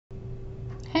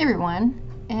Hey everyone,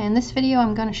 in this video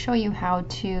I'm going to show you how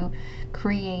to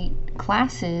create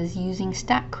classes using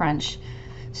StatCrunch.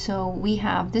 So we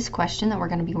have this question that we're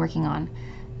going to be working on,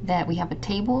 that we have a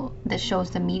table that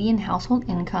shows the median household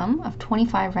income of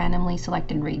 25 randomly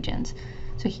selected regions.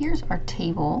 So here's our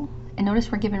table, and notice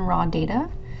we're given raw data.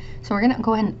 So we're going to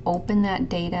go ahead and open that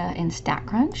data in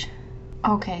StatCrunch.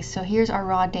 Okay, so here's our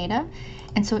raw data,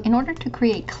 and so in order to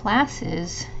create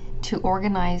classes to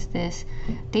organize this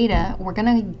data, we're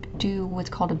going to do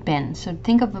what's called a bin. So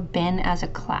think of a bin as a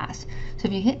class. So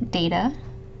if you hit data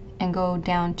and go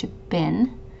down to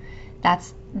bin,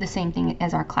 that's the same thing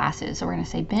as our classes. So we're going to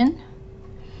say bin,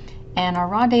 and our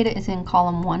raw data is in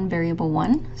column 1, variable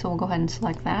 1. So we'll go ahead and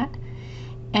select that.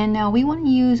 And now we want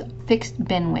to use fixed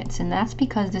bin widths, and that's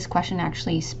because this question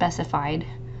actually specified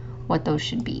what those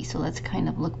should be. So let's kind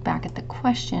of look back at the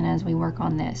question as we work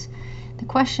on this. The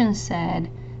question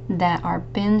said that our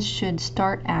bins should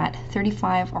start at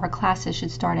 35, our classes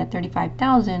should start at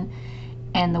 35,000,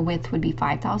 and the width would be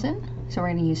 5,000. So we're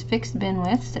going to use fixed bin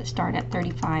widths that start at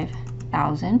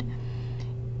 35,000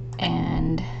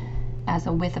 and as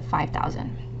a width of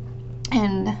 5,000.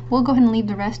 And we'll go ahead and leave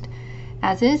the rest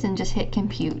as is and just hit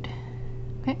compute.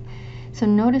 Okay, so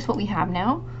notice what we have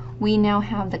now. We now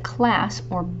have the class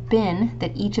or bin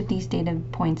that each of these data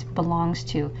points belongs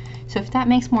to. So if that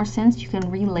makes more sense, you can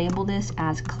relabel this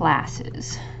as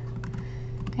classes.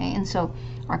 Okay, and so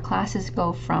our classes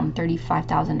go from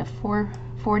 35,000 to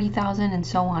 40,000 and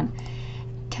so on.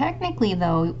 Technically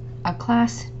though, a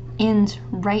class ends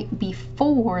right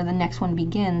before the next one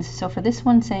begins. So for this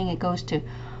one saying it goes to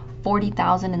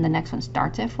 40,000 and the next one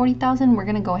starts at 40,000, we're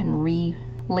going to go ahead and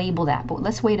relabel that. But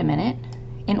let's wait a minute.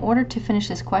 In order to finish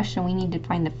this question, we need to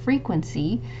find the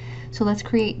frequency. So let's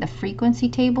create the frequency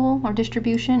table or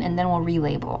distribution, and then we'll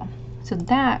relabel. So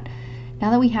that, now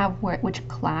that we have which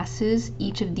classes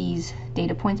each of these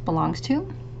data points belongs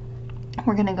to,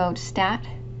 we're going to go to stat,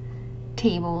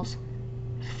 tables,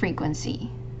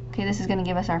 frequency. Okay, this is going to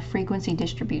give us our frequency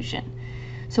distribution.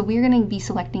 So we're going to be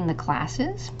selecting the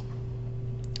classes,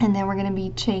 and then we're going to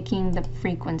be checking the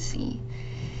frequency.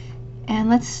 And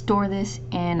let's store this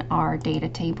in our data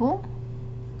table,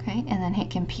 okay, and then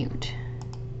hit compute.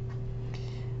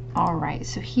 All right,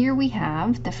 so here we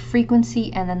have the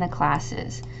frequency and then the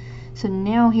classes. So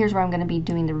now here's where I'm going to be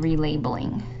doing the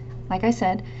relabeling. Like I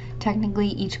said, technically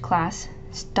each class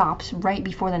stops right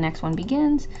before the next one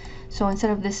begins. So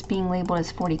instead of this being labeled as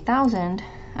 40,000,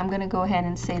 I'm going to go ahead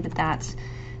and say that that's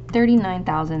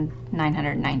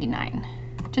 39,999,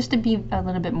 just to be a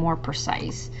little bit more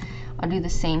precise. I'll do the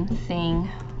same thing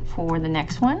for the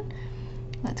next one.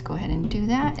 Let's go ahead and do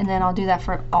that, and then I'll do that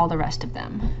for all the rest of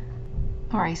them.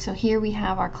 Alright, so here we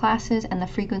have our classes and the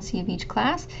frequency of each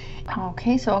class.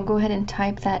 Okay, so I'll go ahead and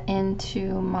type that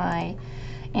into my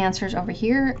answers over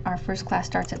here. Our first class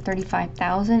starts at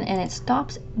 35,000 and it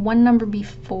stops one number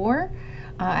before.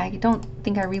 I don't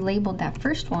think I relabeled that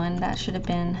first one. That should have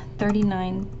been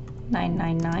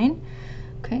 39,999.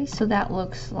 Okay, so that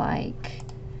looks like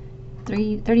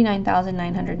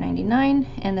 39,999,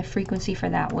 and the frequency for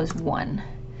that was 1.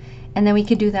 And then we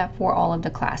could do that for all of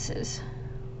the classes.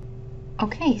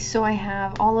 Okay, so I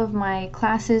have all of my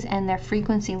classes and their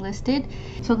frequency listed.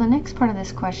 So the next part of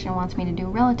this question wants me to do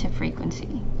relative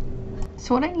frequency.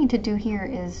 So what I need to do here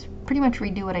is pretty much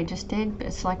redo what I just did,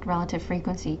 but select relative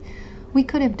frequency. We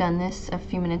could have done this a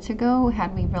few minutes ago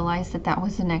had we realized that that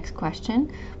was the next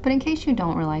question, but in case you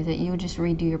don't realize it, you would just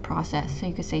redo your process. So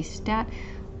you could say stat.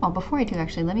 Well, before I do,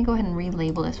 actually, let me go ahead and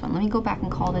relabel this one. Let me go back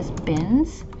and call this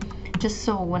bins, just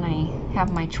so when I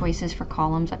have my choices for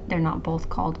columns, they're not both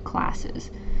called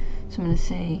classes. So I'm going to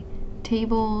say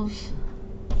tables,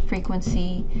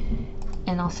 frequency,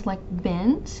 and I'll select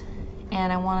bins,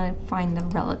 and I want to find the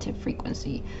relative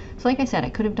frequency. So like I said,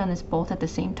 I could have done this both at the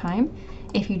same time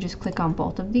if you just click on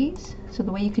both of these. So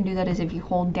the way you can do that is if you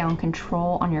hold down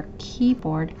Control on your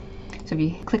keyboard. So if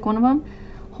you click one of them,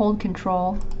 hold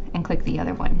Control, and click the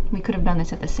other one. We could have done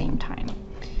this at the same time.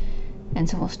 And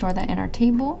so we'll store that in our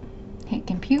table, hit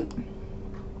compute,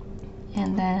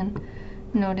 and then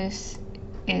notice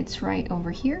it's right over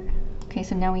here. Okay,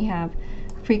 so now we have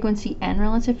frequency and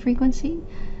relative frequency.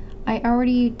 I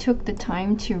already took the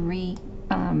time to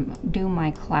do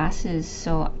my classes,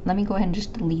 so let me go ahead and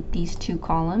just delete these two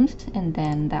columns, and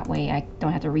then that way I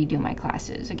don't have to redo my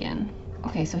classes again.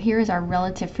 Okay, so here is our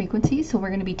relative frequency, so we're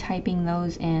going to be typing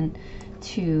those in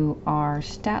to our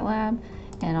StatLab,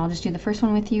 and I'll just do the first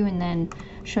one with you and then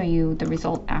show you the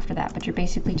result after that. But you're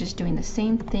basically just doing the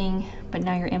same thing, but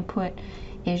now your input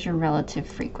is your relative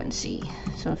frequency.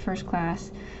 So the first class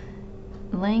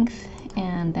length,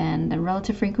 and then the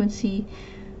relative frequency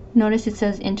Notice it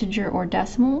says integer or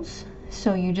decimals,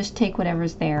 so you just take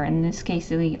whatever's there. In this case,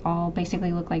 they all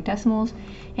basically look like decimals,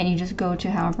 and you just go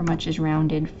to however much is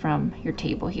rounded from your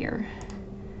table here.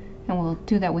 And we'll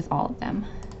do that with all of them.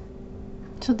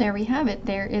 So there we have it.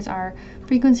 There is our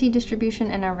frequency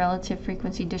distribution and our relative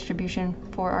frequency distribution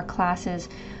for our classes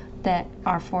that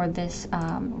are for this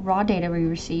raw data we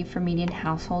received for median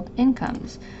household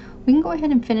incomes. We can go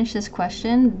ahead and finish this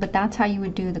question, but that's how you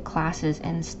would do the classes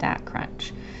in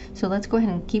StatCrunch. So let's go ahead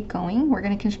and keep going. We're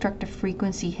going to construct a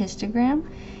frequency histogram.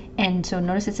 And so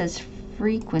notice it says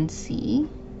frequency.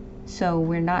 So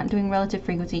we're not doing relative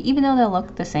frequency, even though they'll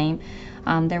look the same.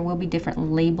 There will be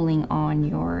different labeling on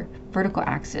your vertical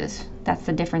axis. That's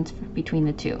the difference between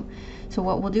the two. So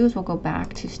what we'll do is we'll go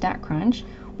back to StatCrunch.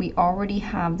 We already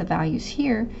have the values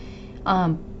here,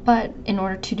 but in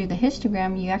order to do the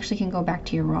histogram, you actually can go back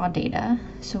to your raw data.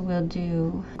 So we'll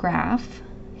do graph,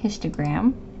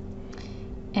 histogram,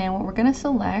 and what we're going to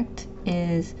select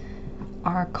is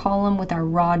our column with our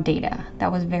raw data.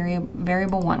 That was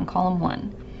variable 1, column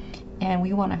 1. And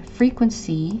we want a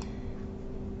frequency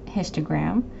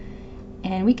histogram,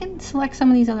 and we can select some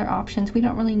of these other options. We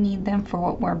don't really need them for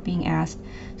what we're being asked,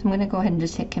 so I'm going to go ahead and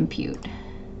just hit compute.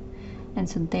 And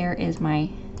so there is my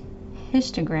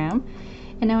histogram.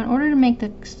 And now in order to make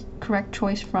the correct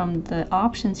choice from the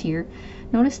options here,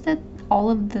 notice that all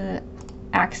of the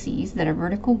axes that are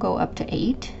vertical go up to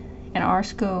 8 and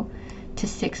ours go to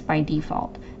 6 by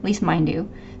default. At least mine do.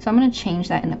 So I'm going to change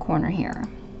that in the corner here.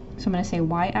 So I'm going to say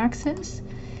y-axis,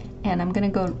 and I'm going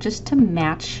to go just to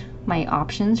match my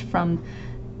options from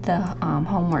the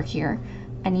homework here.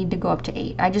 I need to go up to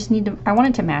 8. I want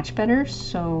it to match better,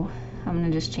 so I'm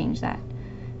going to just change that.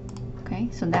 Okay,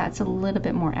 so that's a little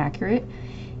bit more accurate.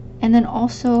 And then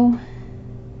also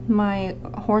my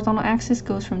horizontal axis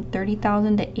goes from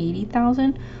 30,000 to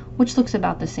 80,000, which looks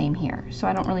about the same here. So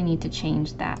I don't really need to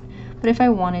change that. But if I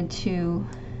wanted to,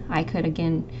 I could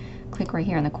again click right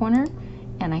here in the corner,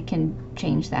 and I can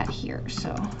change that here.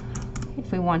 So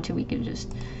if we want to, we could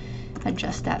just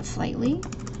adjust that slightly.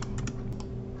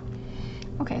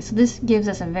 Okay, so this gives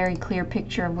us a very clear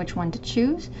picture of which one to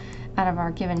choose out of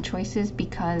our given choices,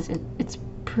 because it's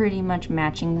pretty much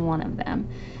matching one of them.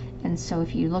 And so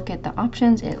if you look at the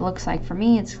options, it looks like for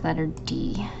me it's letter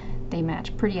D. They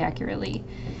match pretty accurately.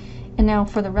 And now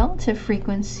for the relative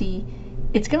frequency,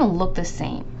 it's going to look the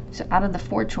same. So out of the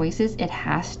 4 choices, it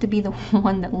has to be the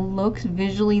one that looks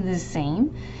visually the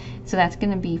same. So that's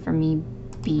going to be for me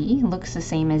B, looks the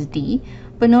same as D.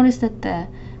 But notice that the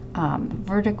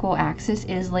vertical axis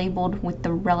is labeled with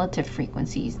the relative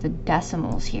frequencies, the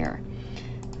decimals here.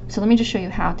 So let me just show you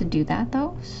how to do that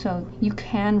though. So you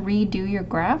can redo your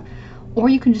graph, or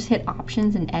you can just hit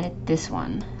options and edit this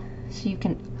one. So you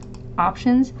can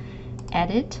options,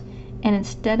 edit, and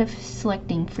instead of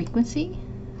selecting frequency,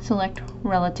 select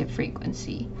relative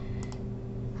frequency.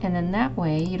 And then that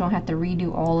way you don't have to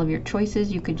redo all of your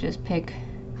choices. You could just pick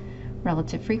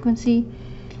relative frequency.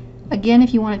 Again,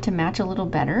 if you want it to match a little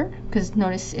better, because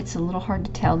notice it's a little hard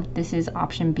to tell that this is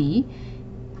option B,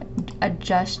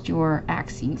 adjust your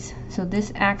axes. So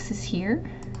this axis here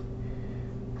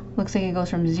looks like it goes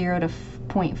from 0 to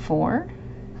 0.4,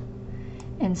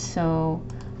 and so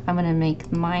I'm going to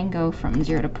make mine go from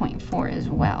 0 to 0.4 as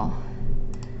well.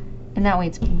 And that way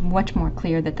it's much more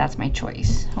clear that that's my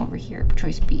choice over here,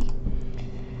 choice B.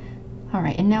 All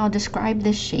right, and now describe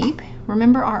this shape.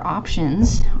 Remember, our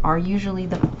options are usually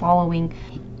the following: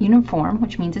 uniform,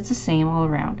 which means it's the same all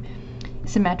around;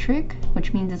 symmetric,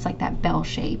 which means it's like that bell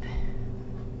shape;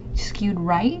 skewed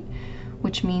right,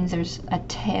 which means there's a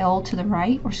tail to the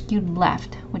right; or skewed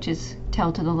left, which is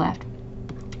tail to the left;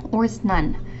 or it's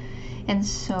none. And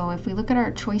so if we look at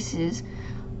our choices,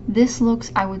 this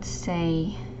looks, I would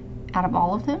say, out of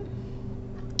all of them,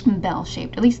 bell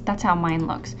shaped. At least that's how mine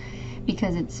looks,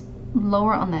 because it's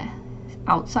lower on the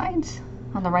outsides,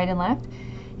 on the right and left,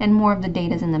 and more of the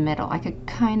data's in the middle. I could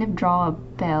kind of draw a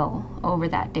bell over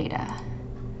that data.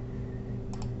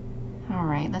 All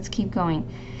right, let's keep going.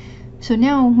 So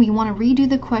now we want to redo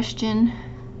the question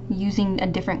using a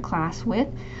different class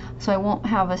width. So I won't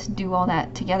have us do all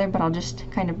that together, but I'll just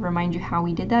kind of remind you how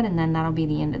we did that, and then that'll be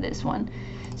the end of this one.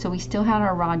 So we still had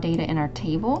our raw data in our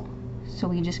table. So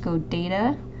we just go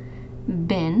data,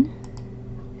 bin,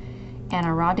 and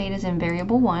our raw data is in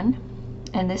variable 1.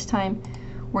 And this time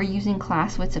we're using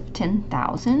class widths of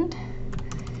 10,000.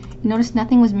 Notice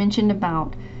nothing was mentioned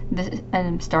about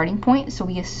the starting point, so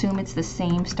we assume it's the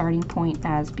same starting point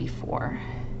as before.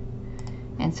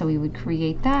 And so we would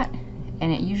create that,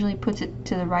 and it usually puts it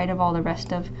to the right of all the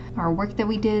rest of our work that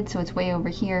we did, so it's way over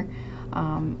here.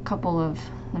 Let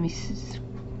me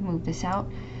move this out.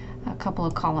 a couple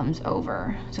of columns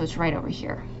over, so it's right over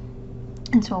here.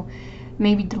 And so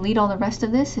maybe delete all the rest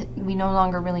of this. We no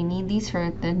longer really need these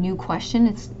for the new question.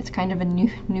 It's kind of a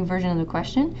new version of the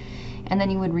question. And then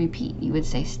you would repeat. You would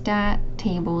say stat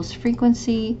tables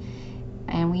frequency,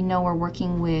 and we know we're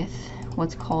working with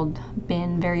what's called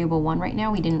bin variable 1 right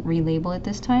now. We didn't relabel it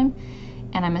this time.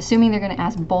 And I'm assuming they're going to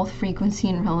ask both frequency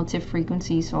and relative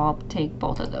frequency, so I'll take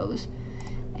both of those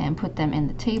and put them in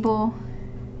the table.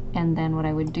 And then what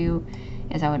I would do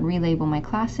is I would relabel my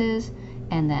classes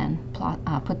and then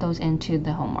put those into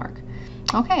the homework.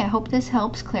 Okay, I hope this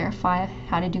helps clarify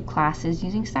how to do classes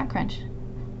using StatCrunch.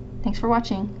 Thanks for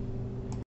watching.